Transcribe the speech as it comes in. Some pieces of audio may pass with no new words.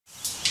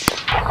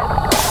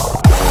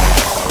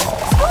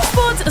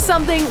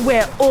something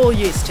we're all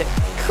used to.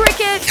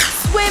 Cricket,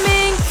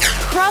 swimming,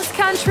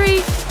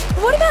 cross-country.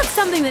 What about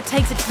something that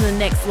takes it to the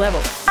next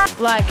level?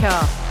 Like,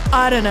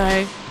 I don't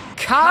know,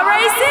 car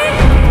racing?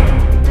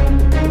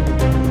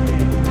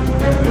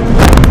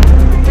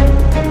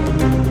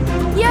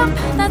 Yep,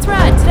 that's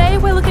right. Today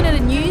we're looking at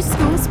a new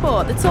school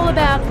sport that's all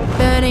about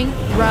burning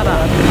rubber.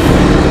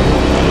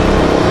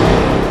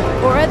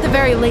 Or at the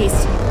very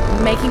least,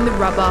 making the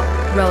rubber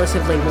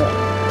relatively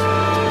warm.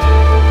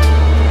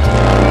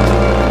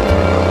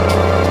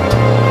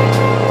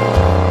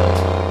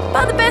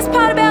 But the best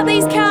part about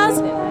these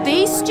cars,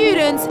 these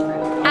students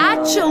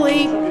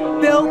actually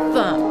built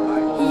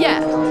them.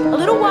 Yeah, a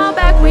little while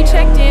back we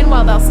checked in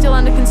while they're still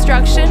under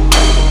construction.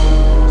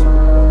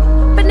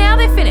 But now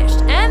they're finished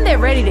and they're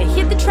ready to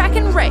hit the track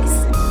and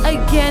race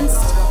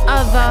against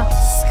other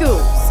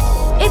schools.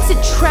 It's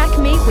a track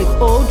meet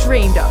we've all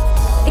dreamed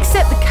of,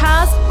 except the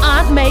cars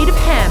aren't made of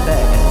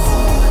hamburgers.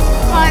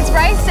 Well, it's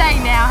race day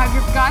now. Have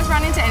you guys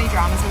run into any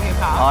dramas with your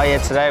car? Oh yeah,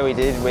 today we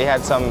did. We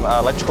had some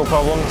electrical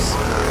problems,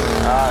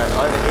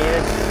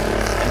 overheated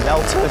and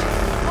melted.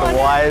 The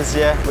wires,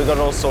 yeah, we got it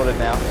all sorted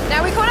now.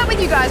 Now, we caught up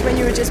with you guys when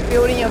you were just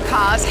building your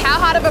cars. How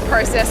hard of a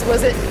process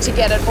was it to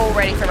get it all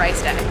ready for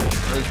race day?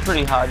 It was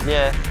pretty hard,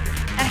 yeah.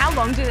 And how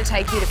long did it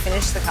take you to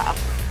finish the car?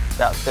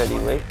 About 30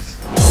 weeks.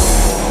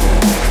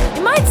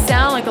 It might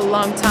sound like a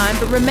long time,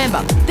 but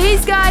remember,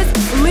 these guys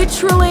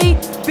literally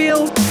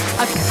built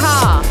a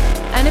car.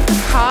 And if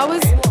the car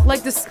was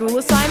like the school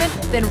assignment,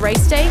 then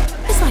race day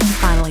is like the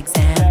final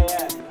exam.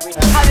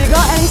 Have you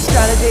got any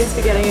strategies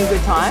for getting a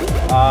good time?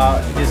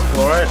 Just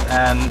floor it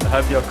and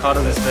hope your car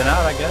doesn't spin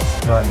out, I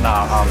guess. But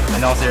no,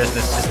 in all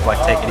seriousness, just like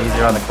take it easy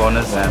around the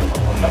corners and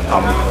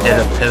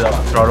hit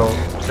up throttle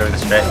through the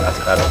straight. That's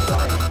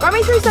better. Run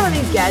me through some of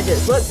these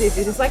gadgets. What's this?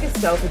 Is this like a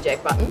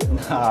self-eject button?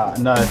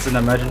 No, it's an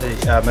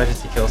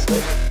emergency kill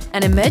switch.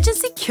 An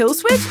emergency kill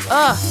switch?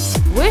 Ugh,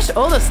 wish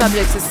all the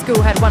subjects at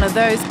school had one of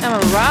those, am I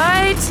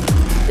right?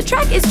 The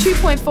track is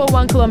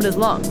 2.41 kilometers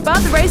long, but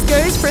the race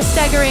goes for a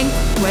staggering,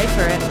 wait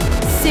for it,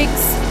 6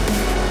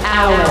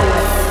 hours.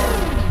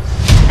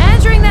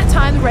 And during that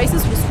time, the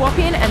racers will swap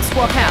in and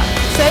swap out,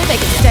 so they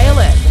can stay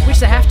alert, which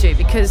they have to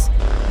because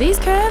these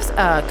curves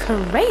are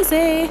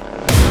crazy.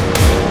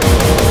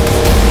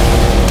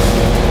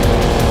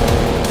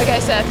 Okay,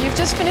 so if you've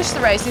just finished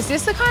the race, is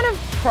this the kind of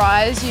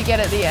prize you get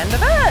at the end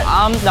of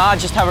it? No, I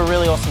just have a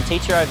really awesome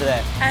teacher over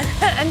there.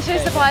 And she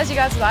supplies you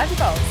guys with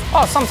icicles?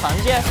 Oh,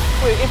 sometimes, yeah,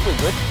 if we're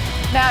good.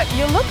 Now,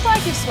 you look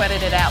like you've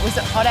sweated it out. Was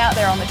it hot out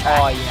there on the track?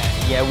 Oh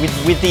yeah, with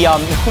the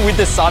with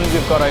the sun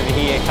we've got over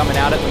here coming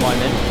out at the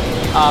moment,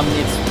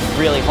 it's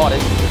really hot.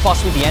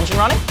 Plus with the engine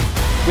running,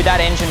 with that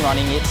engine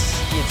running, it's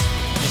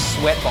just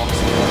sweat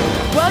boxing.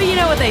 Well, you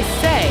know what they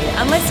say,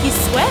 unless you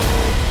sweat,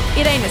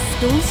 it ain't a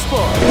school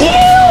sport.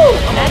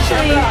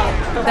 Actually,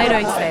 they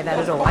don't say that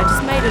at all. I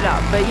just made it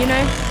up, but you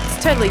know, it's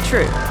totally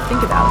true.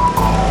 Think about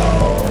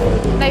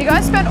it. Now, you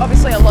guys spent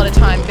obviously a lot of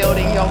time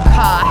building your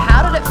car.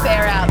 How did it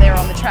fare out there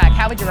on the track?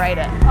 How would you rate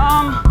it?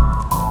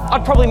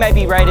 I'd probably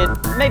maybe rate it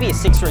maybe a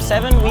 6 or a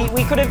 7.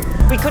 We could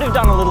have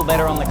done a little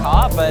better on the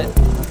car, but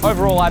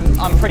overall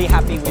I'm pretty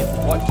happy with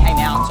what came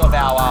out of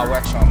our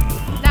workshop.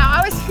 Now,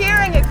 I was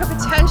hearing it could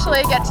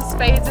potentially get to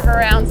speeds of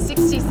around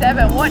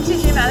 67. What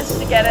did you manage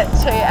to get it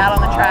to out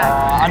on the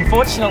track?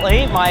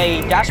 Unfortunately,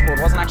 my dashboard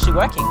wasn't actually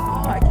working.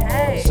 Oh,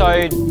 okay. So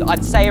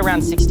I'd say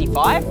around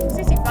 65.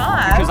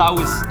 65? Because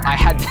I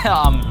had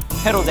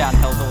pedal down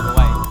held all the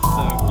way.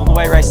 So all the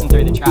way racing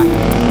through the track.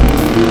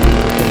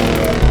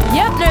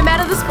 Yep, no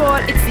matter the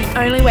sport, it's the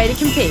only way to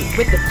compete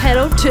with the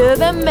pedal to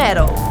the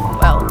metal.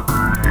 Well,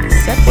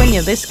 except when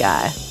you're this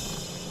guy.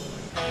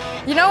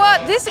 You know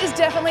what? This is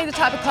definitely the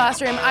type of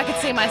classroom I could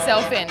see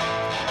myself in.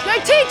 Yo,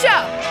 teacher!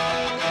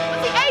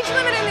 What's the age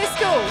limit in this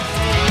school?